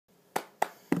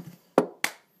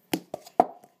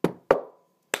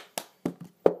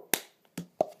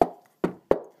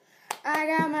I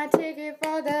got my ticket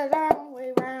for the long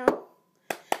way round.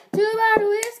 2 bottles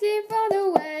whiskey for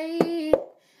the way.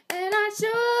 And I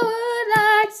sure would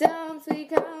like some sweet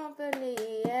company.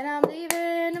 And I'm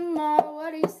leaving tomorrow,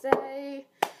 what do you say?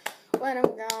 When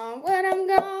I'm gone, when I'm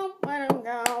gone, when I'm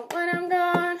gone, when I'm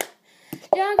gone.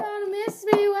 You're gonna miss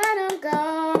me when I'm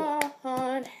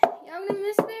gone. You're gonna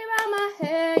miss me by my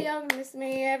hair. You're gonna miss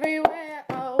me everywhere.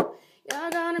 Oh,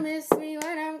 you're gonna miss me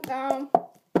when I'm gone.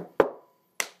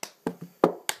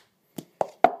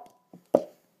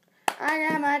 I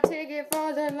got my ticket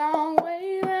for the long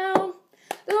way round.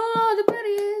 The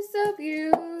prettiest of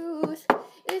views.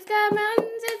 It's got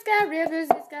mountains, it's got rivers,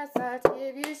 it's got sights to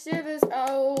give you shivers.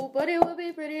 Oh, but it will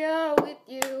be prettier with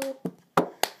you.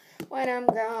 When I'm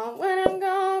gone, when I'm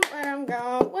gone, when I'm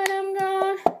gone, when I'm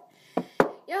gone.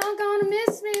 You're gonna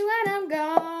miss me when I'm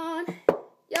gone.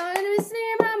 You're gonna miss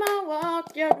me by my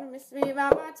walk. You're gonna miss me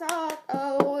by my talk.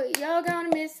 Oh, you're gonna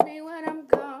miss me